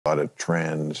a lot of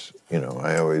trans, you know,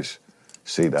 I always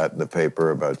see that in the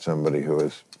paper about somebody who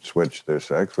has switched their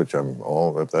sex, which I'm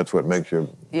all, if that's what makes you,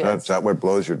 yes. is that what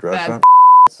blows your dress up?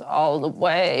 All the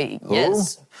way. Who?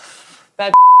 Yes.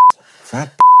 Bad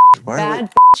Fat Why bad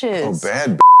would... bitches. Oh,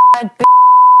 bad Bad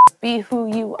be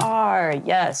who you are.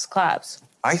 Yes, claps.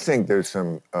 I think there's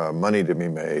some money to be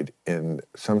made in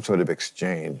some sort of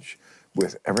exchange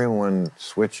with everyone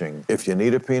switching. If you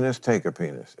need a penis, take a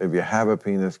penis. If you have a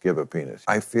penis, give a penis.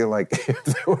 I feel like if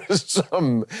there was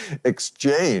some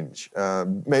exchange,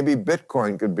 maybe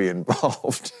Bitcoin could be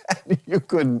involved. You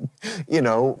could, you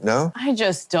know, no? I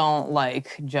just don't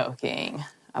like joking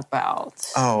about...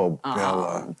 Oh,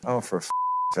 Bella. Oh, for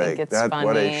sake. It's That, funny.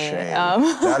 what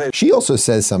a shame. She also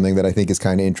says something that I think is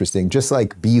kind of interesting, just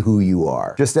like be who you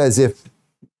are. Just as if,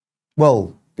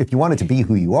 well, if you wanted to be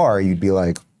who you are, you'd be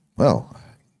like, well,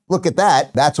 look at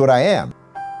that, that's what I am.